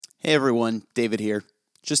Hey everyone, David here.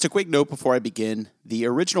 Just a quick note before I begin. The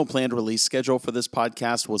original planned release schedule for this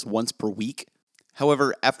podcast was once per week.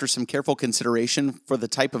 However, after some careful consideration for the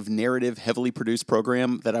type of narrative, heavily produced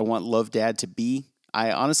program that I want Love Dad to be,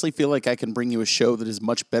 I honestly feel like I can bring you a show that is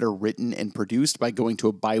much better written and produced by going to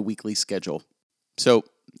a bi-weekly schedule. So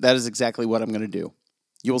that is exactly what I'm going to do.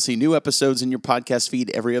 You will see new episodes in your podcast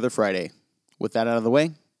feed every other Friday. With that out of the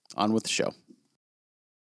way, on with the show.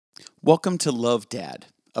 Welcome to Love Dad,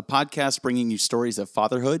 a podcast bringing you stories of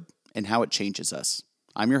fatherhood and how it changes us.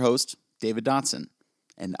 I'm your host, David Dotson,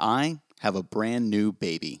 and I have a brand new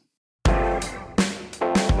baby.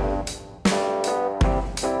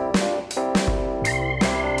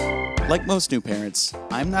 Like most new parents,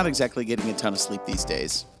 I'm not exactly getting a ton of sleep these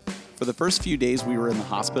days. For the first few days we were in the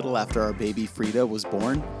hospital after our baby Frida was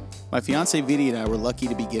born, my fiance Vidi and I were lucky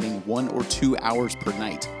to be getting 1 or 2 hours per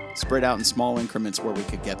night, spread out in small increments where we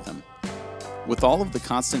could get them. With all of the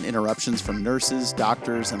constant interruptions from nurses,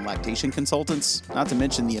 doctors, and lactation consultants, not to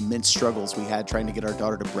mention the immense struggles we had trying to get our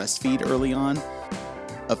daughter to breastfeed early on,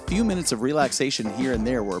 a few minutes of relaxation here and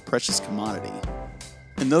there were a precious commodity.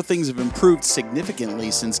 And though things have improved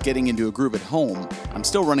significantly since getting into a groove at home, I'm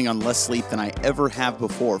still running on less sleep than I ever have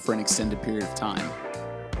before for an extended period of time.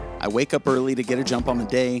 I wake up early to get a jump on the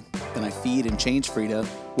day, then I feed and change Frida,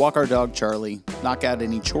 walk our dog Charlie, knock out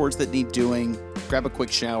any chores that need doing, grab a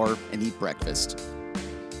quick shower, and eat breakfast.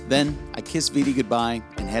 Then I kiss Vidi goodbye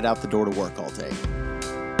and head out the door to work all day.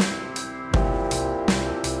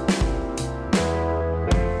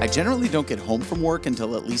 I generally don't get home from work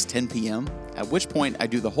until at least 10 p.m., at which point I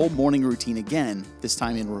do the whole morning routine again, this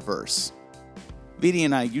time in reverse. Vidi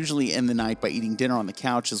and I usually end the night by eating dinner on the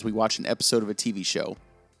couch as we watch an episode of a TV show.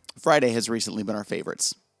 Friday has recently been our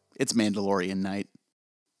favorites. It's Mandalorian night.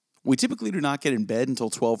 We typically do not get in bed until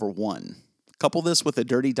 12 or 1. Couple this with a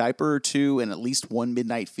dirty diaper or two and at least one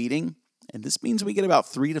midnight feeding, and this means we get about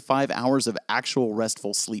 3 to 5 hours of actual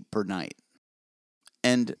restful sleep per night.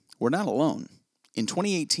 And we're not alone. In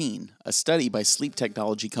 2018, a study by sleep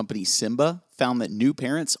technology company Simba found that new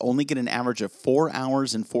parents only get an average of 4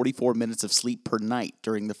 hours and 44 minutes of sleep per night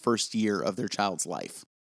during the first year of their child's life.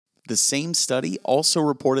 The same study also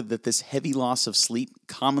reported that this heavy loss of sleep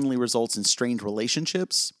commonly results in strained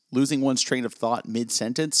relationships, losing one's train of thought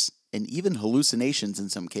mid-sentence, and even hallucinations in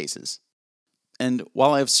some cases. And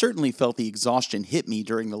while I have certainly felt the exhaustion hit me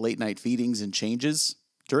during the late-night feedings and changes,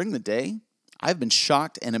 during the day, I've been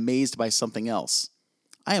shocked and amazed by something else.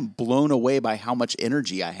 I am blown away by how much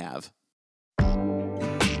energy I have.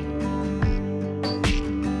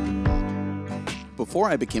 Before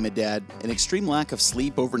I became a dad, an extreme lack of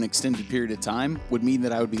sleep over an extended period of time would mean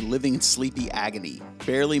that I would be living in sleepy agony,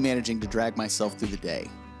 barely managing to drag myself through the day.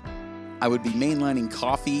 I would be mainlining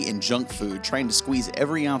coffee and junk food, trying to squeeze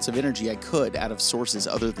every ounce of energy I could out of sources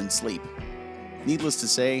other than sleep. Needless to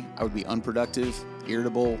say, I would be unproductive,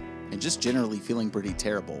 irritable, and just generally feeling pretty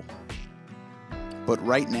terrible. But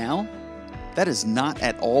right now, that is not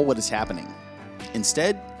at all what is happening.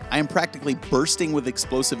 Instead, I am practically bursting with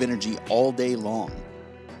explosive energy all day long.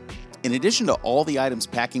 In addition to all the items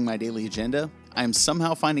packing my daily agenda, I am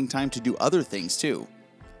somehow finding time to do other things too.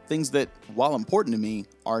 Things that, while important to me,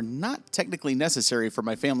 are not technically necessary for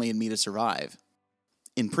my family and me to survive.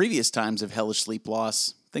 In previous times of hellish sleep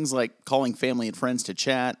loss, things like calling family and friends to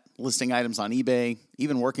chat, listing items on eBay,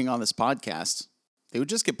 even working on this podcast, they would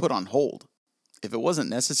just get put on hold. If it wasn't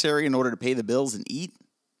necessary in order to pay the bills and eat,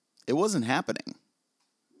 it wasn't happening.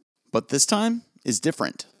 But this time is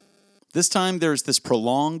different. This time there's this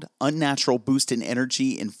prolonged, unnatural boost in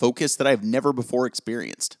energy and focus that I've never before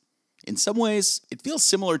experienced. In some ways, it feels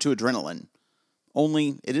similar to adrenaline,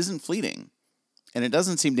 only it isn't fleeting, and it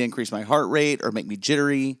doesn't seem to increase my heart rate or make me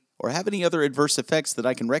jittery or have any other adverse effects that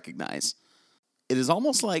I can recognize. It is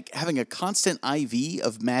almost like having a constant IV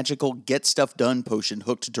of magical get-stuff-done potion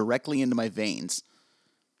hooked directly into my veins.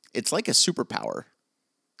 It's like a superpower,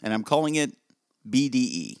 and I'm calling it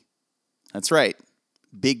BDE. That's right,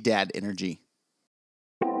 Big Dad Energy.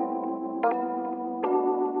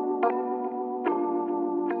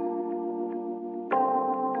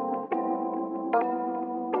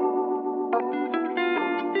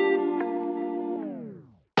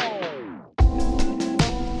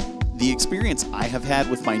 The experience I have had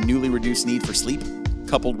with my newly reduced need for sleep,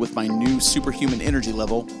 coupled with my new superhuman energy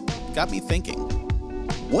level, got me thinking,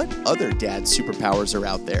 what other dad superpowers are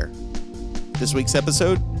out there? This week's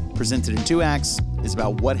episode, presented in 2 acts, is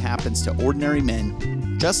about what happens to ordinary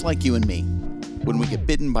men, just like you and me, when we get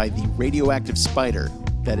bitten by the radioactive spider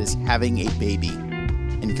that is having a baby,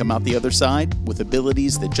 and come out the other side with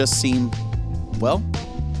abilities that just seem, well,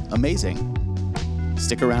 amazing.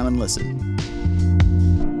 Stick around and listen.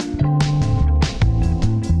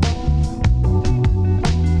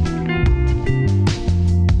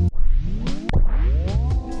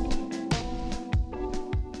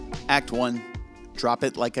 one, drop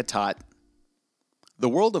it like a tot. The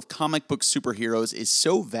world of comic book superheroes is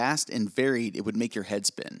so vast and varied it would make your head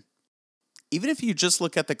spin. Even if you just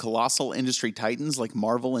look at the colossal industry titans like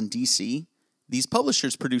Marvel and DC, these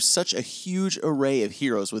publishers produce such a huge array of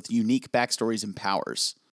heroes with unique backstories and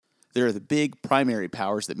powers. There are the big primary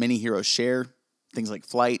powers that many heroes share, things like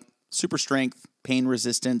flight, super strength, pain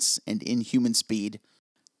resistance, and inhuman speed.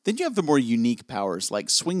 Then you have the more unique powers like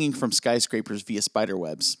swinging from skyscrapers via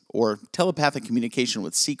spiderwebs, or telepathic communication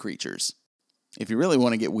with sea creatures. If you really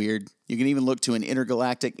want to get weird, you can even look to an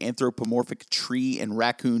intergalactic anthropomorphic tree and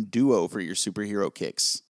raccoon duo for your superhero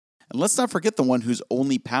kicks. And let's not forget the one whose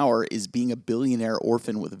only power is being a billionaire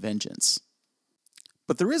orphan with a vengeance.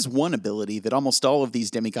 But there is one ability that almost all of these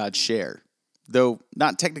demigods share. Though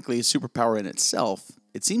not technically a superpower in itself,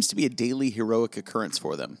 it seems to be a daily heroic occurrence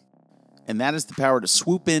for them. And that is the power to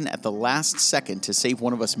swoop in at the last second to save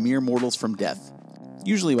one of us mere mortals from death.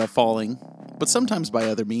 Usually by falling, but sometimes by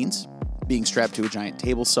other means. Being strapped to a giant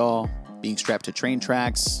table saw, being strapped to train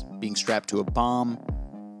tracks, being strapped to a bomb.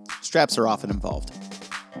 Straps are often involved.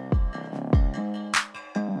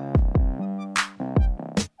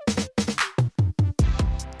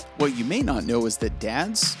 What you may not know is that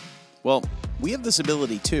dads, well, we have this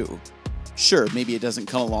ability too. Sure, maybe it doesn't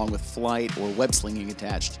come along with flight or web slinging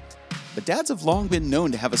attached, but dads have long been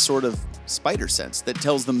known to have a sort of spider sense that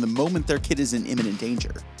tells them the moment their kid is in imminent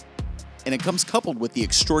danger. And it comes coupled with the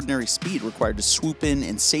extraordinary speed required to swoop in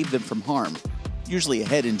and save them from harm, usually a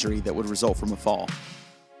head injury that would result from a fall.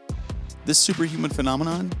 This superhuman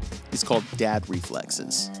phenomenon is called dad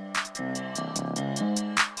reflexes.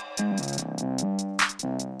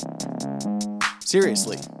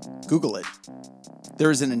 Seriously, Google it.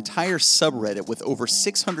 There is an entire subreddit with over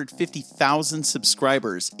 650,000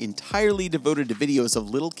 subscribers entirely devoted to videos of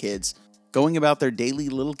little kids going about their daily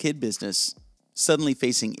little kid business, suddenly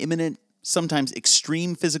facing imminent, sometimes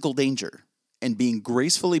extreme physical danger, and being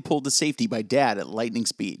gracefully pulled to safety by dad at lightning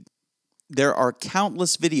speed. There are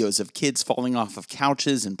countless videos of kids falling off of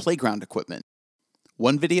couches and playground equipment.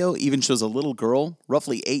 One video even shows a little girl,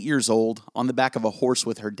 roughly 8 years old, on the back of a horse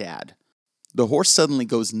with her dad. The horse suddenly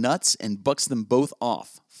goes nuts and bucks them both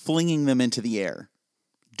off, flinging them into the air.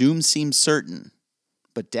 Doom seems certain,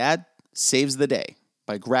 but dad saves the day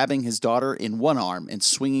by grabbing his daughter in one arm and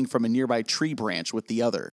swinging from a nearby tree branch with the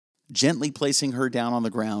other, gently placing her down on the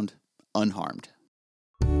ground, unharmed.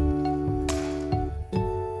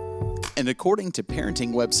 And according to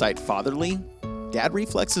parenting website Fatherly, dad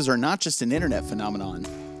reflexes are not just an internet phenomenon,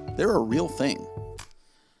 they're a real thing.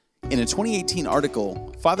 In a 2018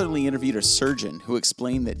 article, Fatherly interviewed a surgeon who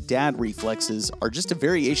explained that dad reflexes are just a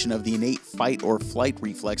variation of the innate fight or flight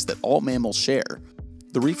reflex that all mammals share,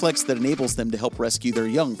 the reflex that enables them to help rescue their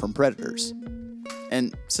young from predators.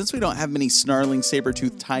 And since we don't have many snarling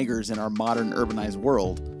saber-toothed tigers in our modern urbanized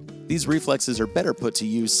world, these reflexes are better put to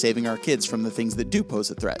use saving our kids from the things that do pose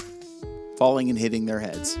a threat, falling and hitting their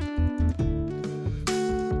heads.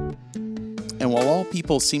 And while all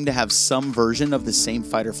people seem to have some version of the same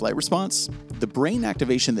fight or flight response, the brain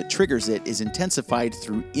activation that triggers it is intensified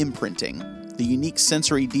through imprinting, the unique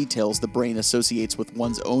sensory details the brain associates with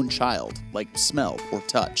one's own child, like smell or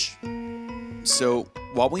touch. So,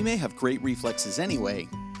 while we may have great reflexes anyway,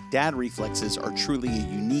 dad reflexes are truly a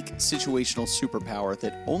unique situational superpower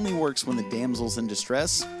that only works when the damsels in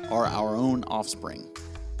distress are our own offspring.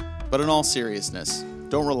 But in all seriousness,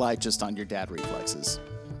 don't rely just on your dad reflexes.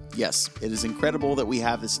 Yes, it is incredible that we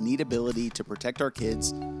have this neat ability to protect our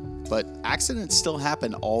kids, but accidents still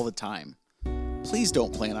happen all the time. Please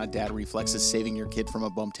don't plan on dad reflexes saving your kid from a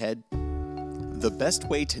bumped head. The best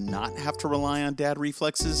way to not have to rely on dad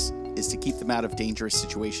reflexes is to keep them out of dangerous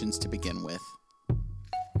situations to begin with.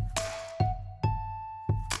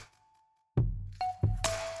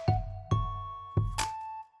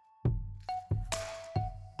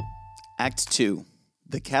 Act 2.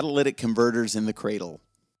 The catalytic converters in the cradle.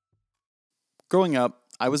 Growing up,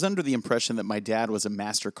 I was under the impression that my dad was a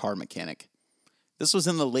master car mechanic. This was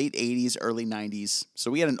in the late 80s, early 90s, so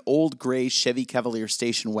we had an old gray Chevy Cavalier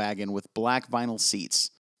station wagon with black vinyl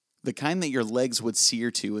seats, the kind that your legs would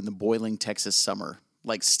sear to in the boiling Texas summer,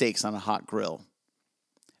 like steaks on a hot grill.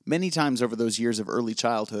 Many times over those years of early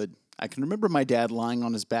childhood, I can remember my dad lying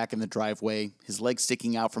on his back in the driveway, his legs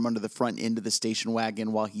sticking out from under the front end of the station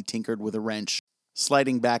wagon while he tinkered with a wrench,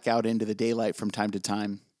 sliding back out into the daylight from time to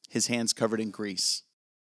time, his hands covered in grease.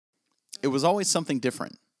 It was always something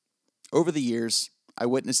different. Over the years, I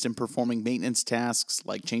witnessed him performing maintenance tasks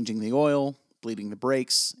like changing the oil, bleeding the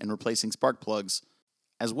brakes, and replacing spark plugs,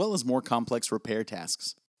 as well as more complex repair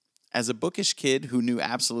tasks. As a bookish kid who knew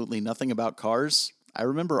absolutely nothing about cars, I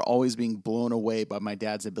remember always being blown away by my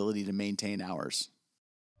dad's ability to maintain hours.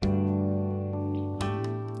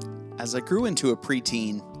 As I grew into a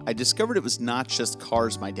preteen, I discovered it was not just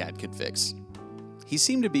cars my dad could fix. He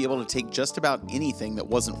seemed to be able to take just about anything that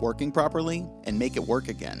wasn't working properly and make it work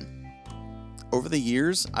again. Over the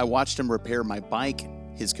years, I watched him repair my bike,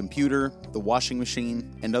 his computer, the washing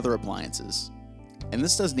machine, and other appliances. And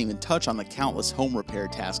this doesn't even touch on the countless home repair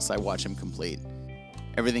tasks I watch him complete.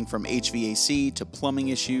 Everything from HVAC to plumbing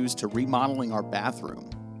issues to remodeling our bathroom.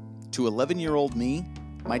 To 11-year-old me,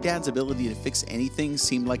 my dad's ability to fix anything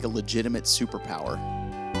seemed like a legitimate superpower.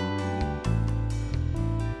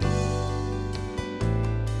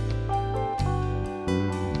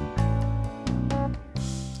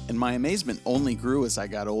 And my amazement only grew as I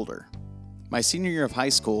got older. My senior year of high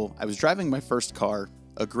school, I was driving my first car,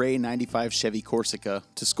 a gray 95 Chevy Corsica,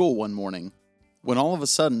 to school one morning, when all of a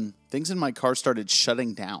sudden, things in my car started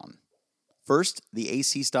shutting down. First, the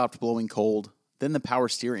AC stopped blowing cold, then the power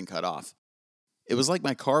steering cut off. It was like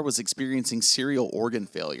my car was experiencing serial organ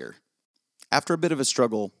failure. After a bit of a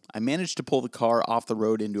struggle, I managed to pull the car off the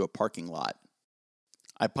road into a parking lot.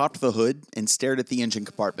 I popped the hood and stared at the engine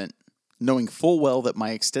compartment, knowing full well that my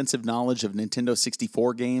extensive knowledge of Nintendo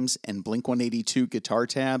 64 games and Blink-182 guitar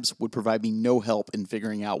tabs would provide me no help in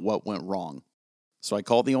figuring out what went wrong. So I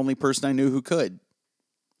called the only person I knew who could,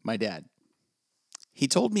 my dad. He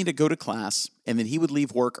told me to go to class and that he would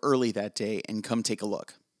leave work early that day and come take a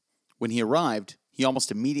look. When he arrived, he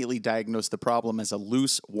almost immediately diagnosed the problem as a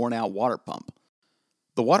loose, worn-out water pump.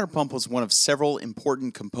 The water pump was one of several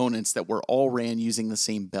important components that were all ran using the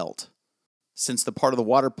same belt. Since the part of the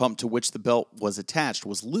water pump to which the belt was attached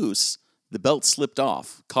was loose, the belt slipped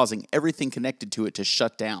off, causing everything connected to it to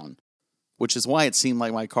shut down, which is why it seemed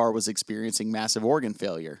like my car was experiencing massive organ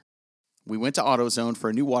failure. We went to AutoZone for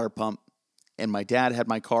a new water pump, and my dad had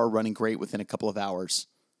my car running great within a couple of hours.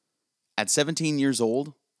 At 17 years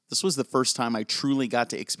old, this was the first time I truly got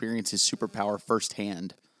to experience his superpower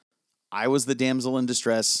firsthand. I was the damsel in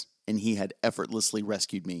distress, and he had effortlessly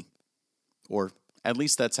rescued me. Or at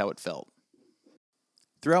least that's how it felt.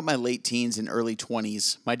 Throughout my late teens and early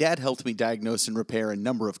 20s, my dad helped me diagnose and repair a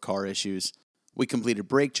number of car issues. We completed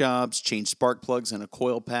brake jobs, changed spark plugs in a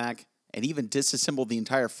coil pack, and even disassembled the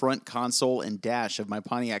entire front console and dash of my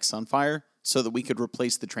Pontiac Sunfire so that we could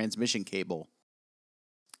replace the transmission cable.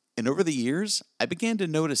 And over the years, I began to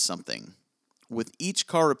notice something. With each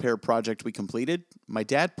car repair project we completed, my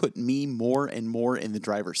dad put me more and more in the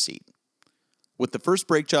driver's seat. With the first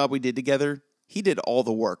brake job we did together, he did all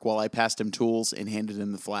the work while I passed him tools and handed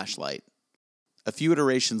him the flashlight. A few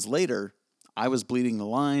iterations later, I was bleeding the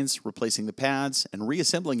lines, replacing the pads, and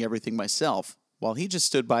reassembling everything myself, while he just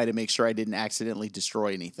stood by to make sure I didn't accidentally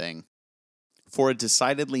destroy anything. For a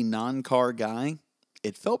decidedly non-car guy,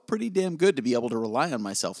 it felt pretty damn good to be able to rely on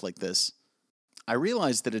myself like this. I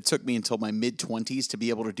realized that it took me until my mid-20s to be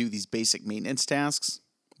able to do these basic maintenance tasks,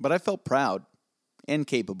 but I felt proud and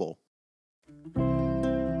capable.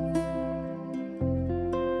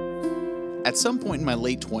 At some point in my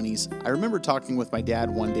late 20s, I remember talking with my dad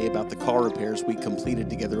one day about the car repairs we completed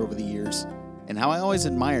together over the years, and how I always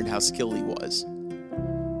admired how skilled he was.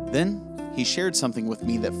 Then, he shared something with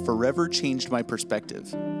me that forever changed my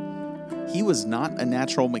perspective. He was not a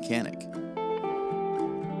natural mechanic.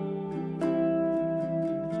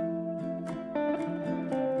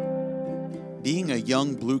 Being a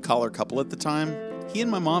young blue-collar couple at the time, he and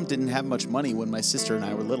my mom didn't have much money when my sister and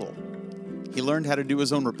I were little. He learned how to do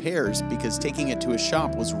his own repairs because taking it to a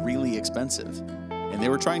shop was really expensive, and they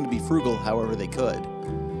were trying to be frugal however they could.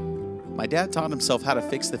 My dad taught himself how to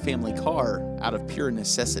fix the family car out of pure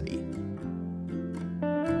necessity.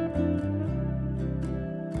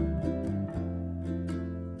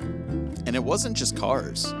 And it wasn't just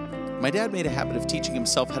cars. My dad made a habit of teaching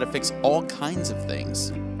himself how to fix all kinds of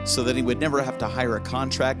things, so that he would never have to hire a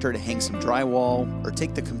contractor to hang some drywall or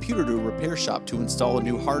take the computer to a repair shop to install a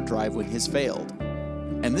new hard drive when his failed.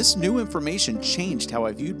 And this new information changed how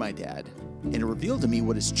I viewed my dad, and it revealed to me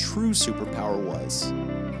what his true superpower was.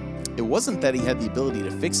 It wasn't that he had the ability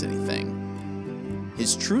to fix anything.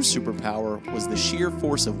 His true superpower was the sheer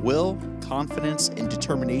force of will, confidence, and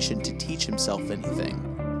determination to teach himself anything.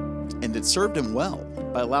 And it served him well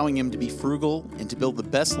by allowing him to be frugal and to build the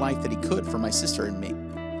best life that he could for my sister and me.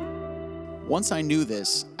 Once I knew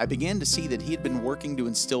this, I began to see that he had been working to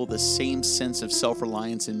instill the same sense of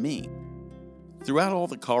self-reliance in me. Throughout all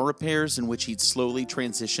the car repairs in which he'd slowly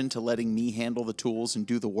transitioned to letting me handle the tools and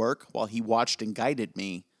do the work while he watched and guided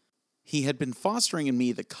me, he had been fostering in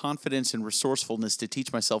me the confidence and resourcefulness to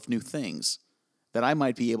teach myself new things, that I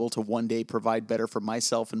might be able to one day provide better for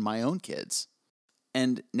myself and my own kids.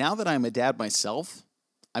 And now that I'm a dad myself,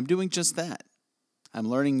 I'm doing just that. I'm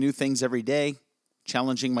learning new things every day,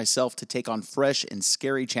 challenging myself to take on fresh and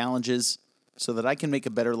scary challenges so that I can make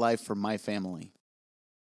a better life for my family.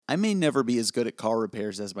 I may never be as good at car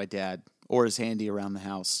repairs as my dad or as handy around the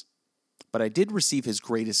house, but I did receive his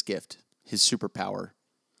greatest gift, his superpower.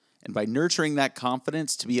 And by nurturing that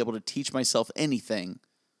confidence to be able to teach myself anything,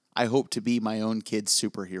 I hope to be my own kid's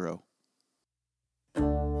superhero.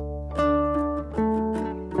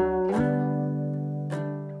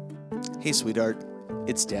 Hey, sweetheart,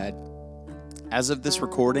 it's Dad. As of this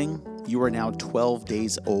recording, you are now 12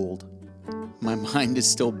 days old. My mind is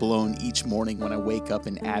still blown each morning when I wake up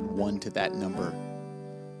and add 1 to that number.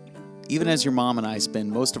 Even as your mom and I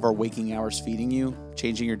spend most of our waking hours feeding you,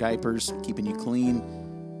 changing your diapers, keeping you clean,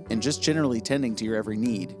 and just generally tending to your every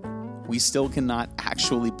need, we still cannot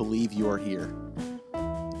actually believe you are here.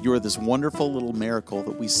 You are this wonderful little miracle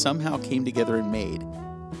that we somehow came together and made.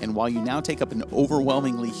 And while you now take up an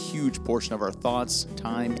overwhelmingly huge portion of our thoughts,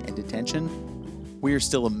 time, and attention, we are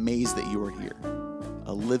still amazed that you are here.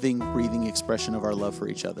 A living, breathing expression of our love for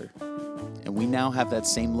each other. And we now have that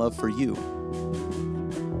same love for you.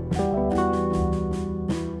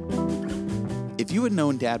 If you had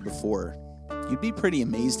known Dad before, you'd be pretty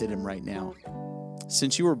amazed at him right now.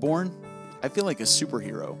 Since you were born, I feel like a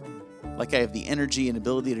superhero. Like I have the energy and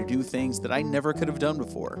ability to do things that I never could have done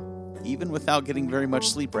before, even without getting very much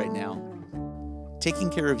sleep right now. Taking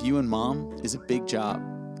care of you and Mom is a big job,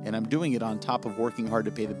 and I'm doing it on top of working hard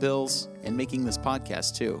to pay the bills and making this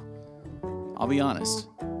podcast too. I'll be honest,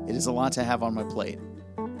 it is a lot to have on my plate.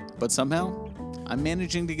 But somehow, I'm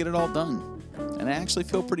managing to get it all done, and I actually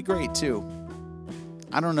feel pretty great too.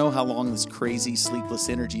 I don't know how long this crazy, sleepless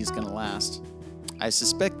energy is going to last. I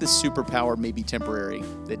suspect this superpower may be temporary,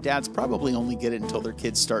 that dads probably only get it until their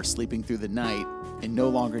kids start sleeping through the night and no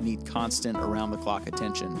longer need constant around-the-clock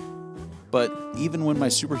attention. But even when my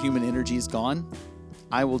superhuman energy is gone,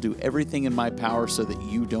 I will do everything in my power so that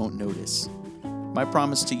you don't notice. My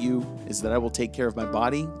promise to you is that I will take care of my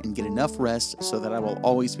body and get enough rest so that I will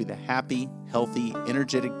always be the happy, healthy,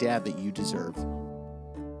 energetic dad that you deserve.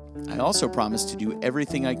 I also promise to do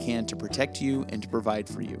everything I can to protect you and to provide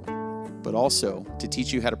for you, but also to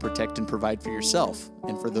teach you how to protect and provide for yourself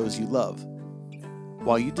and for those you love.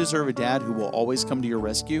 While you deserve a dad who will always come to your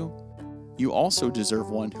rescue, you also deserve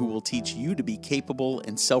one who will teach you to be capable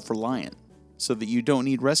and self-reliant so that you don't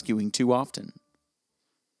need rescuing too often.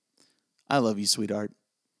 I love you, sweetheart.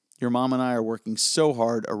 Your mom and I are working so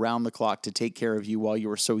hard around the clock to take care of you while you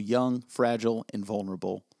are so young, fragile, and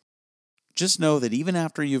vulnerable. Just know that even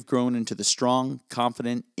after you've grown into the strong,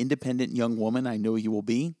 confident, independent young woman I know you will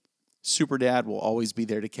be, Super Dad will always be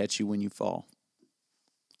there to catch you when you fall.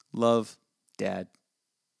 Love, Dad.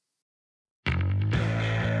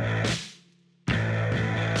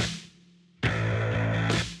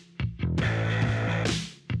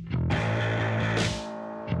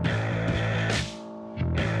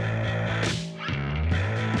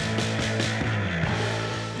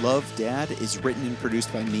 Love, Dad is written and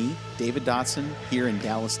produced by me, David Dotson, here in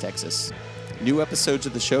Dallas, Texas. New episodes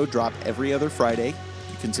of the show drop every other Friday.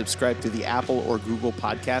 You can subscribe through the Apple or Google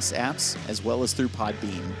Podcasts apps, as well as through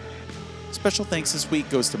Podbean. Special thanks this week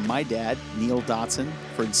goes to my dad, Neil Dotson,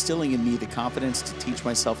 for instilling in me the confidence to teach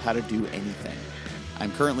myself how to do anything.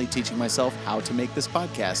 I'm currently teaching myself how to make this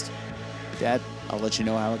podcast. Dad, I'll let you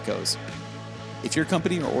know how it goes. If your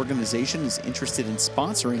company or organization is interested in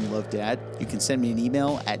sponsoring Love Dad, you can send me an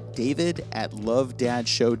email at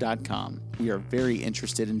david@lovedadshow.com. We are very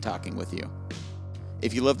interested in talking with you.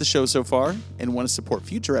 If you love the show so far and want to support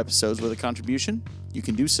future episodes with a contribution, you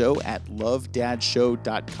can do so at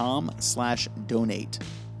lovedadshow.com/donate.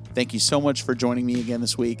 Thank you so much for joining me again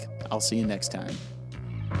this week. I'll see you next time.